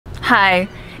Hi.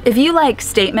 If you like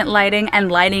statement lighting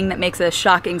and lighting that makes a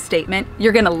shocking statement,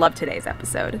 you're gonna love today's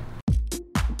episode.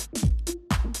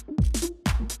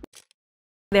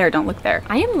 There, don't look there.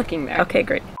 I am looking there. Okay,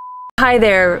 great. Hi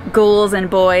there, ghouls and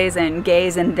boys and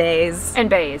gays and theys. And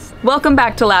bays. Welcome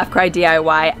back to Laugh Cry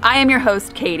DIY. I am your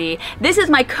host, Katie. This is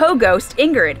my co-ghost,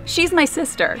 Ingrid. She's my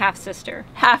sister. Half-sister.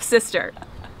 Half-sister.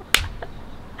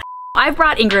 I've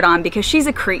brought Ingrid on because she's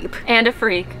a creep. And a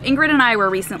freak. Ingrid and I were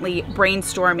recently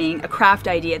brainstorming a craft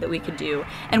idea that we could do,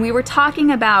 and we were talking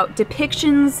about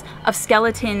depictions of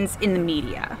skeletons in the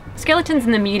media. Skeletons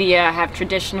in the media have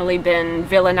traditionally been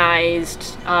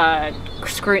villainized,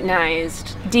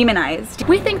 scrutinized, Demonized.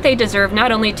 We think they deserve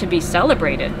not only to be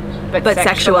celebrated, but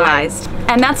sexualized.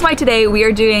 And that's why today we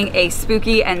are doing a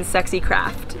spooky and sexy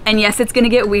craft. And yes, it's gonna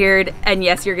get weird, and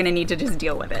yes, you're gonna need to just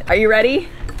deal with it. Are you ready?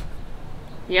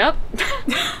 Yep.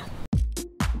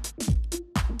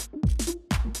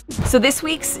 So this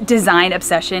week's design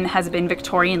obsession has been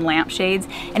Victorian lampshades.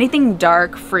 Anything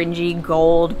dark, fringy,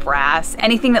 gold, brass,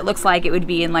 anything that looks like it would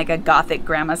be in like a gothic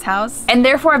grandma's house. And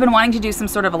therefore I've been wanting to do some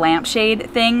sort of a lampshade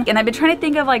thing. And I've been trying to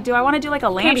think of like, do I want to do like a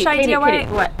lampshade DIY?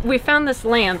 Katie, what? We found this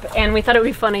lamp and we thought it would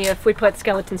be funny if we put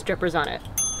skeleton strippers on it.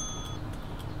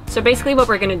 So basically what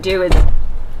we're gonna do is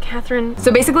Catherine.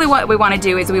 So basically what we want to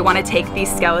do is we want to take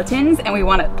these skeletons and we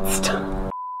want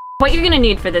to... What you're going to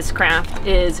need for this craft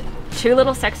is 2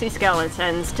 little sexy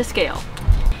skeletons to scale.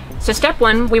 So step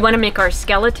 1, we want to make our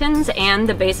skeletons and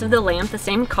the base of the lamp the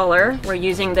same color. We're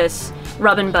using this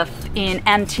rub and buff in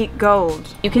antique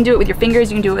gold. You can do it with your fingers,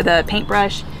 you can do it with a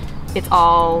paintbrush. It's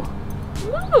all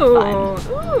fun.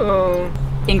 Ooh.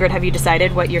 Ingrid, have you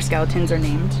decided what your skeletons are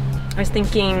named? I was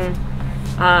thinking,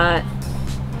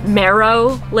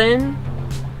 Marrow-Lyn.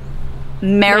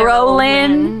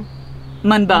 Marrow-Lyn.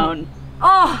 Munbone.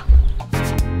 Oh!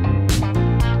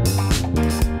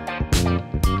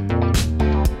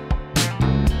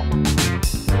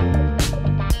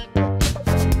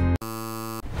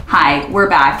 Hi, we're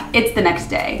back. It's the next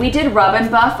day. We did rub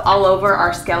and buff all over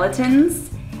our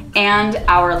skeletons and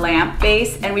our lamp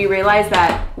base, and we realized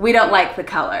that we don't like the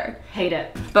color. Hate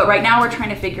it. But right now we're trying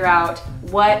to figure out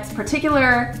what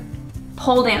particular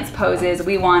pole dance poses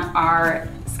we want our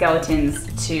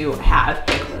skeletons to have.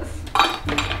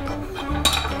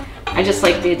 I just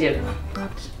like the idea.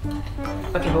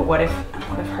 Okay, but what if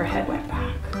her head went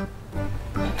back?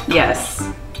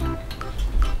 Yes.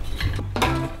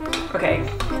 Okay.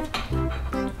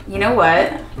 You know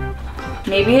what?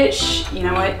 Maybe you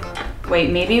know what?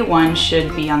 Wait, maybe one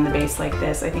should be on the base like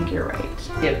this. I think you're right.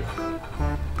 Yep.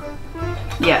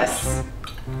 Yes.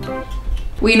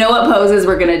 We know what poses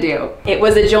we're gonna do. It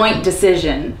was a joint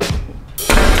decision.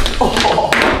 Oh.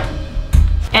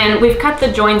 And we've cut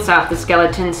the joints off the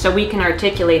skeletons so we can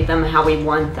articulate them how we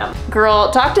want them. Girl,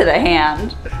 talk to the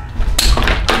hand.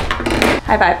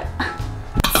 High five.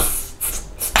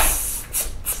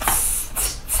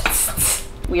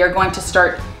 We are going to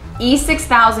start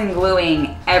E6000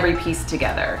 gluing every piece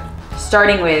together,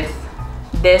 starting with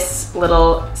this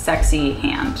little sexy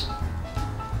hand.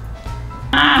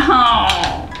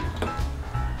 Ow.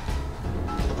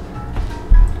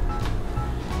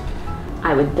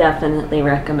 I would definitely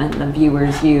recommend the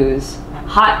viewers use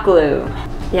hot glue.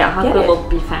 Yeah, hot glue will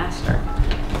be faster.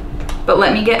 But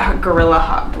let me get Gorilla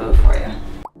hot glue for you.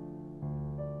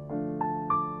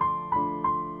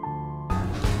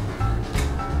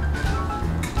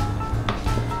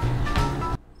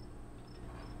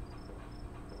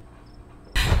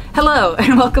 Hello,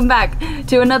 and welcome back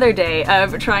to another day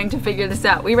of trying to figure this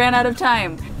out. We ran out of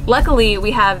time. Luckily,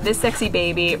 we have this sexy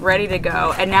baby ready to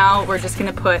go, and now we're just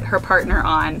gonna put her partner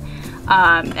on,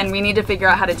 and we need to figure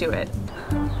out how to do it.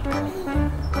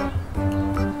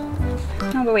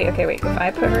 No, but wait, okay, wait. If I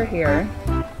put her here.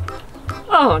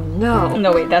 Oh no.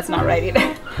 No, wait, that's not right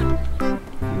either.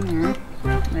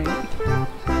 Right.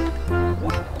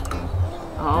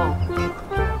 Oh.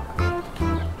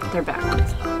 They're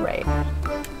backwards. Right.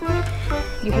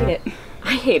 You hate it.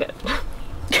 I hate it.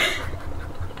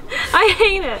 I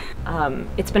hate it.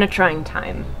 It's been a trying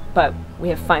time, but we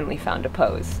have finally found a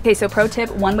pose. Okay, so pro tip,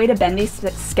 one way to bend these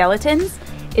skeletons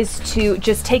is to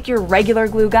just take your regular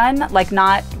glue gun, like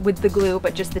not with the glue,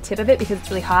 but just the tip of it because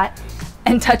it's really hot,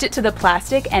 and touch it to the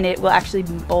plastic and it will actually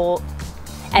bolt.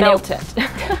 And melt it.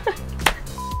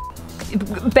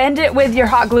 Bend it with your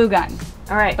hot glue gun.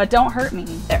 All right. But don't hurt me.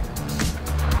 There.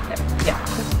 Yeah.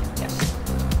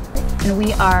 And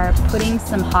we are putting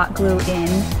some hot glue in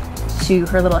to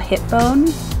her little hip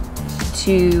bone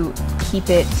to keep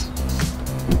it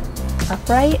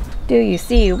upright. Do you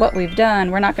see what we've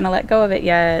done? We're not gonna let go of it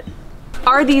yet.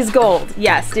 Are these gold?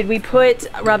 Yes. Did we put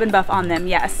rub and buff on them?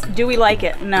 Yes. Do we like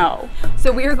it? No.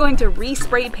 So we are going to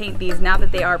re-spray paint these now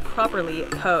that they are properly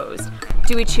posed.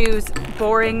 Do we choose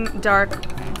boring,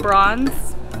 dark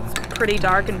bronze? It's pretty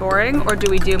dark and boring. Or do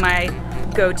we do my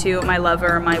go-to, my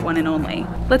lover, my one and only?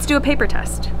 Let's do a paper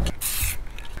test.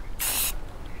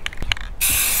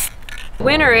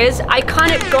 Winner is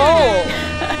Iconic Gold.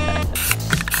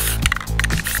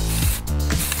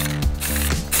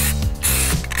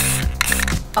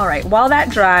 All right, while that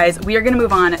dries, we are gonna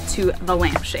move on to the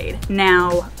lampshade.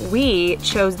 Now, we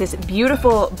chose this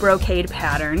beautiful brocade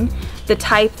pattern, the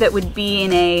type that would be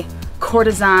in a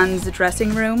courtesan's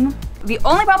dressing room. The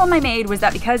only problem I made was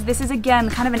that because this is, again,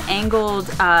 kind of an angled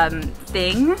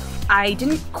thing, I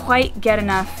didn't quite get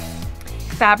enough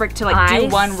fabric to like do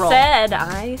one roll.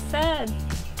 I said.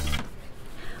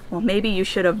 Well, maybe you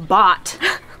should have bought.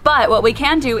 But what we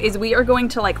can do is we are going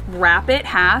to like wrap it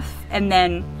half and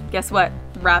then, guess what?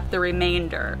 Wrap the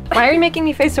remainder. Why are you making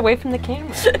me face away from the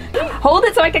camera? Hold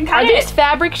it so I can cut Are it. these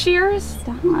fabric shears?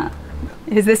 Stop.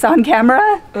 Is this on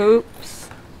camera? Oops.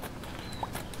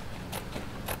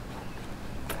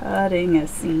 Cutting a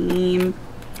seam.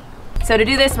 So to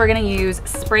do this, we're gonna use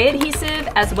spray adhesive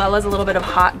as well as a little bit of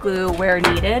hot glue where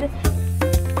needed.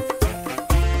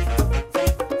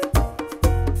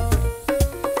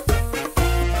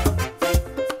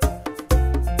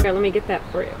 Here, let me get that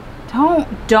for you.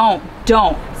 Don't.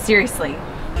 Seriously.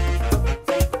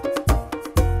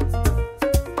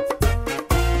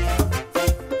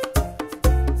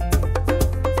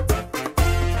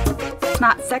 It's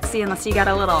not sexy unless you got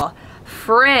a little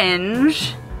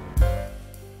fringe.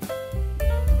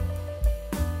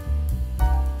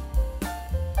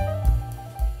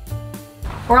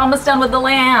 We're almost done with the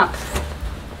lamp.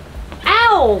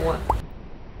 Ow!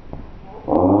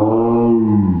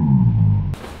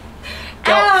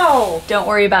 Ow! Don't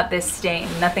worry about this stain.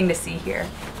 Nothing to see here.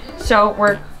 So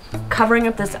we're covering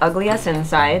up this ugly ass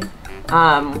inside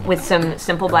with some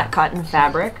simple black cotton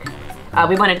fabric.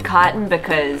 We wanted cotton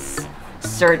because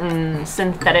certain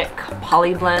synthetic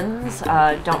poly blends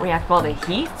don't react well to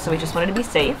heat, so we just wanted to be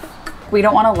safe. We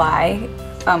don't want to lie.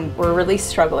 We're really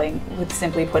struggling with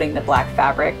simply putting the black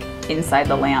fabric inside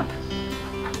the lamp.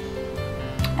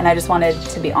 And I just wanted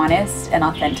to be honest and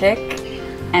authentic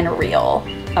and real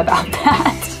about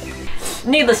that.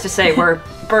 Needless to say, we're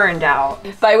burned out.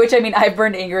 By which I mean I've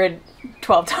burned Ingrid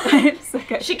 12 times.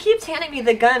 Okay. She keeps handing me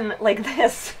the gun like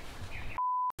this.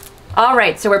 All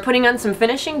right, so we're putting on some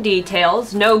finishing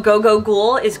details. No Go-Go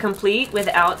Ghoul is complete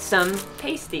without some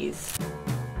pasties.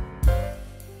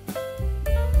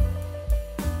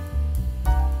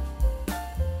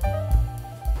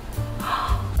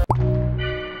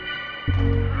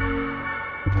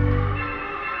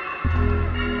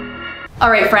 All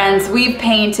right, friends, we've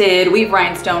painted, we've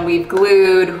rhinestoned, we've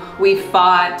glued, we've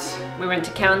fought. We went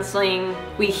to counseling.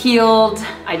 We healed.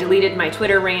 I deleted my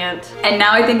Twitter rant. And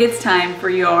now I think it's time for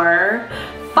your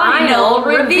final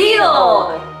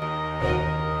reveal.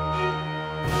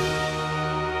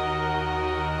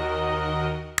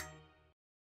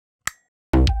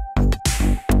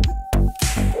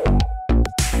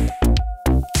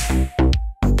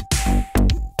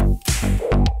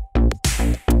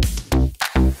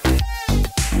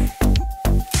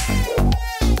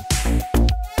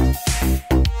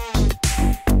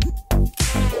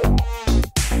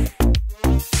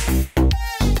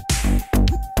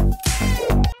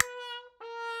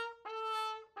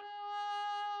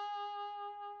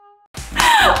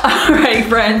 All right,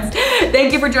 friends,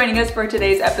 thank you for joining us for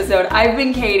today's episode. I've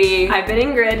been Katie. I've been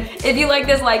Ingrid. If you like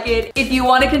this, like it. If you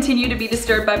want to continue to be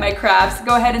disturbed by my crafts,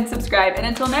 go ahead and subscribe. And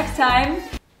until next time,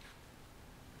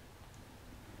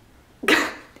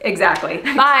 exactly.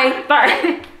 Bye.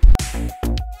 Bye.